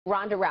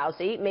Ronda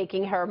Rousey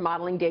making her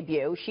modeling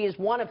debut. She is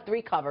one of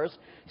 3 covers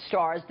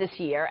stars this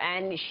year,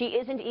 and she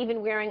isn't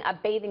even wearing a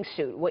bathing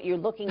suit. What you're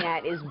looking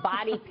at is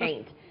body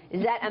paint.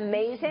 Is that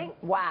amazing?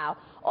 Wow.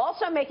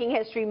 Also making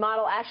history,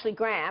 model Ashley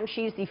Graham.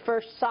 She's the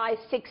first size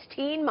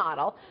 16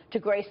 model to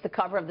grace the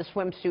cover of the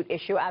swimsuit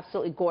issue.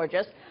 Absolutely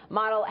gorgeous.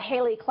 Model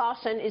Haley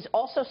Clausen is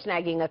also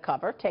snagging a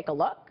cover. Take a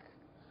look.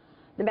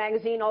 The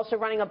magazine also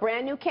running a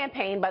brand new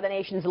campaign by the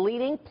nation's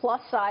leading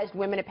plus-sized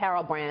women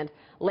apparel brand,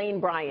 Lane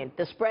Bryant.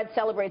 The spread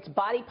celebrates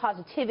body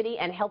positivity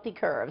and healthy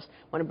curves.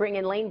 I want to bring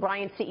in Lane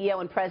Bryant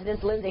CEO and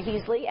President Linda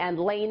Heasley and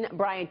Lane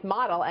Bryant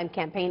model and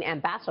campaign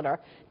ambassador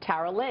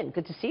Tara Lynn.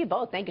 Good to see you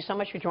both. Thank you so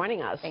much for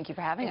joining us. Thank you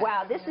for having us.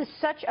 Wow, this is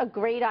such a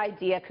great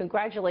idea.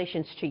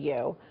 Congratulations to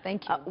you.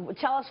 Thank you.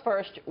 Tell us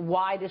first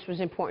why this was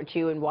important to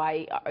you and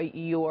why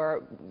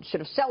you're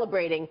sort of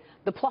celebrating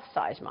the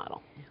plus-size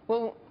model.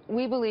 Well,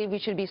 we believe we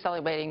should be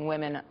celebrating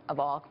women of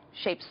all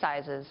shapes,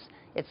 sizes.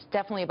 It's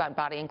definitely about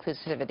body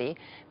inclusivity.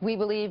 We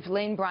believe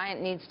Lane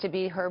Bryant needs to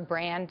be her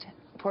brand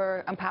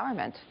for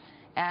empowerment.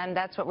 And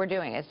that's what we're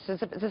doing.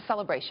 It's a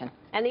celebration.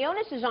 And the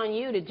onus is on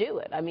you to do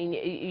it. I mean,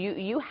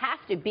 you have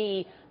to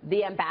be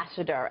the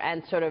ambassador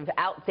and sort of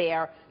out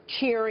there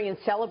cheering and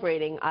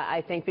celebrating,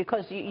 I think,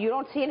 because you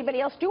don't see anybody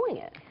else doing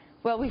it.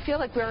 Well, we feel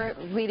like we're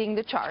leading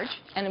the charge,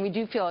 and we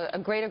do feel a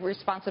greater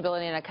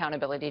responsibility and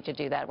accountability to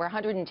do that. We're a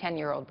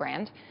 110-year-old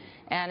brand,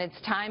 and it's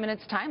time and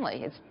it's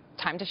timely. It's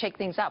time to shake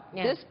things up.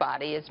 Yeah. This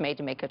body is made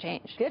to make a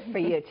change. Good for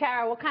you.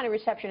 Tara, what kind of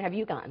reception have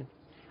you gotten?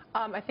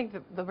 I think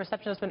the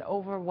reception has been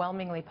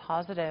overwhelmingly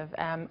positive.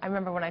 I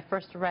remember when I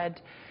first read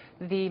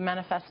the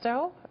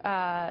manifesto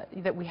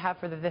that we have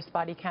for the This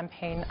Body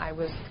campaign, I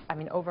was,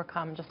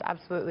 overcome, just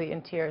absolutely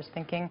in tears,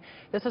 thinking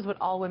this is what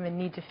all women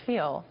need to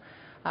feel.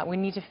 We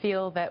need to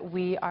feel that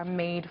we are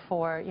made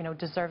for,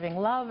 deserving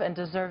love and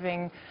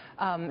deserving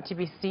to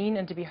be seen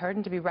and to be heard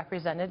and to be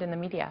represented in the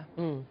media.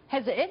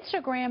 Has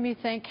Instagram, you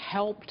think,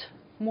 helped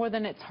more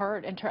than it's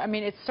hurt?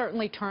 It's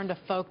certainly turned a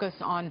focus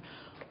on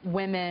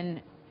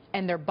women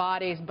and their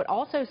bodies, but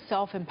also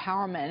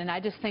self-empowerment. And I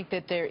just think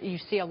that you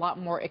see a lot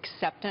more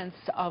acceptance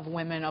of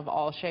women of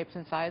all shapes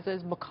and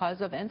sizes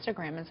because of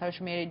Instagram and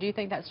social media. Do you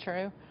think that's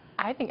true?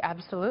 I think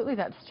absolutely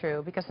that's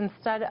true, because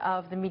instead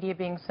of the media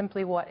being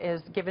simply what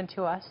is given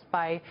to us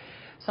by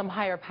some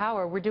higher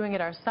power, we're doing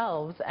it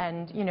ourselves,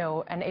 and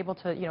and able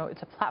to,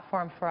 it's a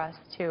platform for us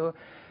to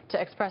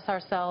express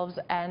ourselves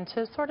and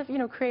to sort of,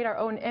 create our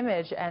own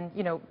image and,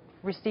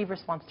 receive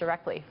response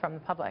directly from the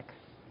public.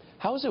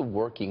 How is it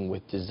working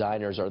with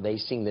designers? Are they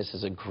seeing this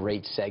as a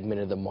great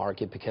segment of the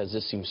market? Because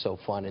this seems so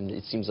fun, and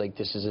it seems like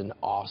this is an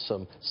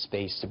awesome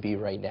space to be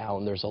right now,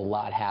 and there's a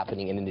lot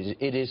happening, and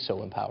it is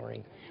so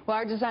empowering. Well,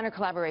 our designer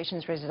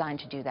collaborations were designed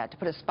to do that, to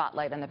put a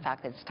spotlight on the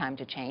fact that it's time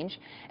to change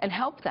and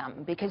help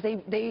them, because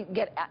they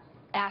get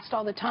asked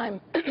all the time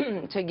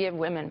to give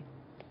women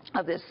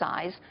of this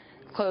size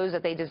clothes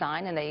that they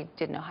design, and they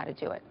didn't know how to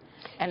do it.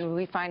 And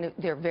we find that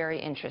they're very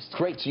interested.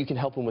 Great, so you can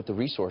help them with the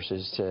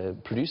resources to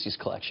produce these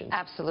collections.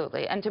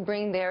 Absolutely, and to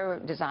bring their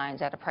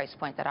designs at a price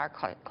point that our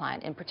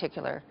client in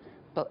particular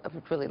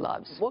really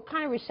loves. What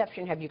kind of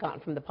reception have you gotten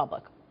from the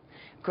public?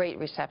 Great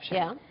reception.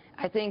 Yeah.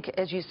 I think,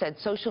 as you said,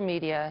 social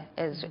media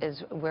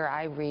is where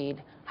I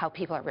read how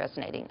people are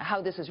resonating, how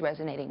this is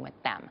resonating with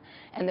them.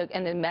 And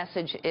the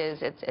message is,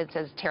 it's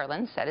as Tara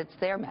Lynn said, it's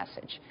their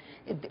message.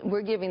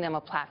 We're giving them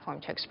a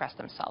platform to express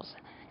themselves.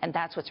 And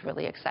that's what's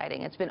really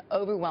exciting. It's been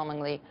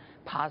overwhelmingly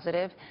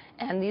positive,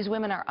 and these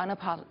women are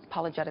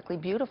unapologetically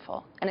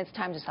beautiful, and it's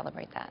time to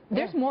celebrate that.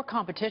 There's more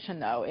competition,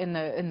 though, in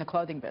the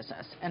clothing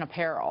business and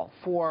apparel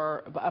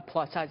for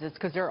plus sizes,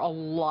 because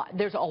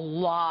there's a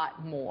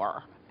lot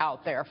more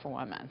out there for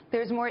women.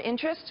 There's more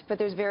interest, but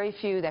there's very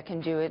few that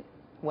can do it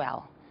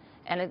well.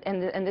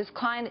 And this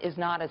client is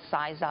not a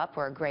size up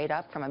or a grade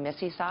up from a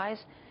Missy size.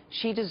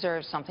 She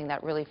deserves something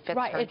that really fits her.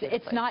 Right,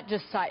 it's not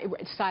just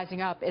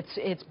sizing up,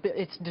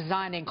 it's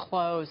designing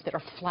clothes that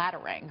are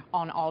flattering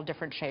on all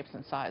different shapes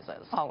and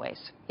sizes. Always,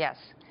 yes.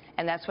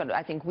 And that's what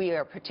I think we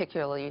are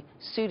particularly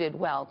suited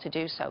well to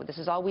do so. This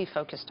is all we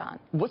focused on.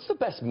 What's the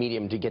best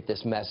medium to get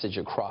this message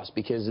across?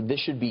 Because this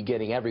should be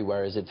getting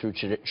everywhere. Is it through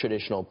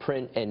traditional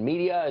print and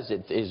media?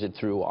 Is it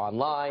through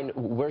online?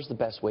 Where's the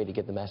best way to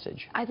get the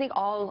message? I think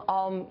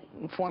all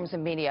forms of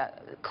media.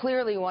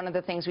 Clearly, one of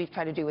the things we've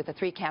tried to do with the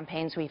 3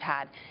 campaigns we've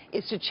had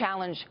is to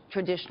challenge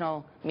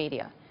traditional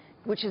media,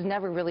 which has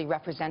never really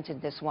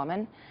represented this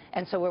woman.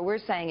 And so what we're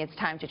saying, it's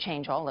time to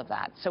change all of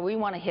that. So we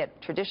want to hit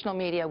traditional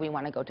media, we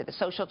want to go to the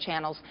social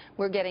channels.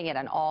 We're getting it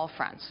on all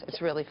fronts.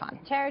 It's really fun.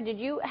 Tara, did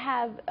you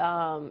have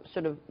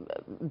sort of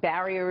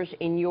barriers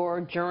in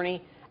your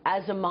journey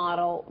as a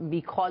model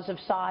because of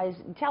size?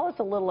 Tell us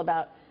a little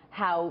about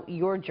how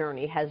your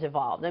journey has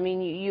evolved. I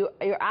mean,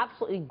 you're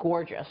absolutely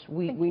gorgeous.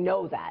 We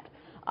know that.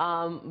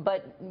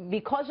 But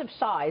because of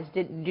size,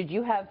 did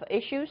you have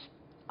issues?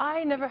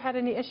 I never had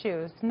any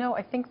issues. No,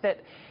 I think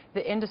that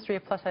the industry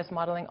of plus-size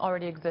modeling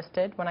already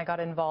existed when I got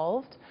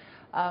involved.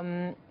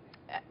 And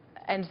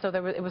And so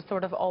it was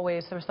sort of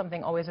always, there was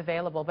something always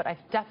available. But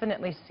I've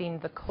definitely seen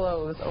the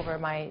clothes over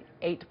my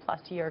 8+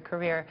 year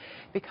career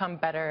become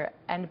better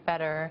and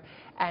better,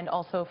 and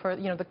also for,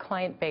 you know, the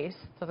client base,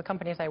 so the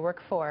companies I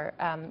work for,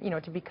 you know,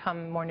 to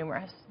become more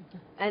numerous.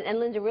 And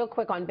Linda, real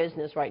quick on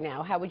business right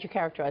now, how would you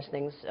characterize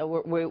things?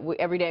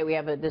 Every day we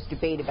have this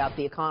debate about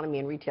the economy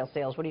and retail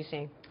sales. What are you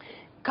seeing?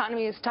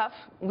 Economy is tough.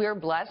 We're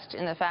blessed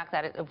in the fact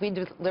that if we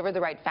deliver the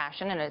right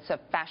fashion, and it's a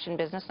fashion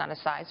business, not a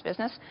size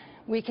business,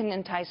 we can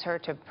entice her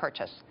to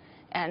purchase.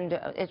 And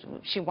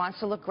she wants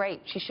to look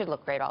great. She should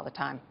look great all the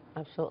time.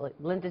 Absolutely.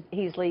 Linda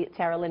Heasley,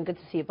 Tara Lynn, good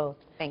to see you both.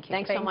 Thank you.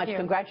 Thanks so much.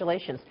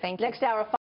 Congratulations. Thank you. Next hour.